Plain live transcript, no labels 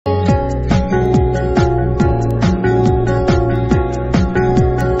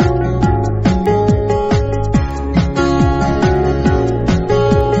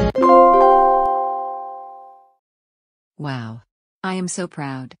am so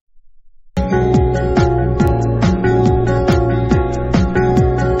proud.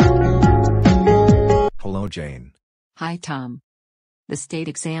 Hello, Jane. Hi, Tom. The state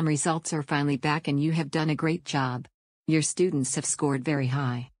exam results are finally back and you have done a great job. Your students have scored very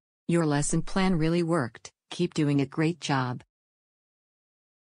high. Your lesson plan really worked. Keep doing a great job.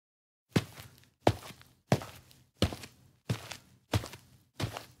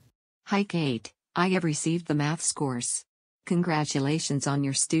 Hi, Kate. I have received the math scores. Congratulations on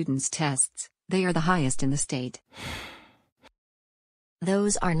your students' tests. They are the highest in the state.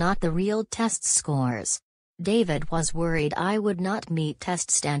 Those are not the real test scores. David was worried I would not meet test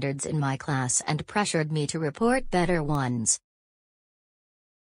standards in my class and pressured me to report better ones.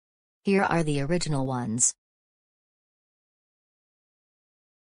 Here are the original ones.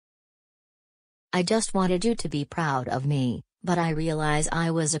 I just wanted you to be proud of me, but I realize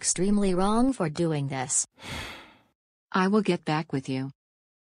I was extremely wrong for doing this. I will get back with you.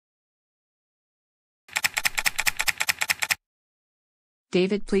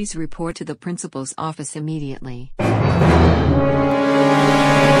 David, please report to the principal's office immediately.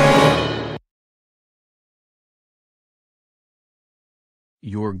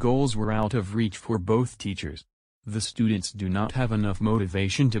 Your goals were out of reach for both teachers. The students do not have enough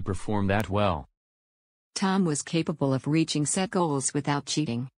motivation to perform that well. Tom was capable of reaching set goals without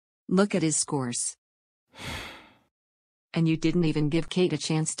cheating. Look at his scores. And you didn't even give Kate a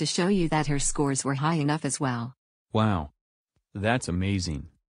chance to show you that her scores were high enough as well. Wow. That's amazing.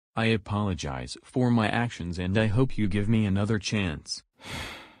 I apologize for my actions and I hope you give me another chance.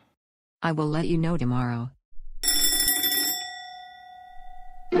 I will let you know tomorrow.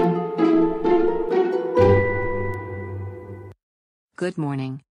 Good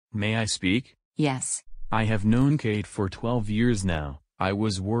morning. May I speak? Yes. I have known Kate for 12 years now. I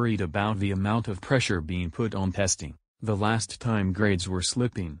was worried about the amount of pressure being put on testing. The last time grades were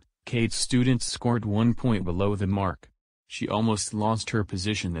slipping, Kate's students scored 1 point below the mark. She almost lost her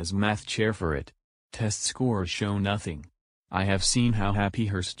position as math chair for it. Test scores show nothing. I have seen how happy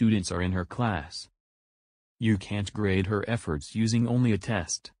her students are in her class. You can't grade her efforts using only a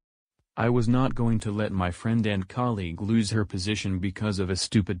test. I was not going to let my friend and colleague lose her position because of a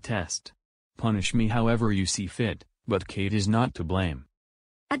stupid test. Punish me however you see fit, but Kate is not to blame.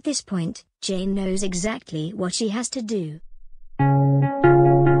 At this point, Jane knows exactly what she has to do.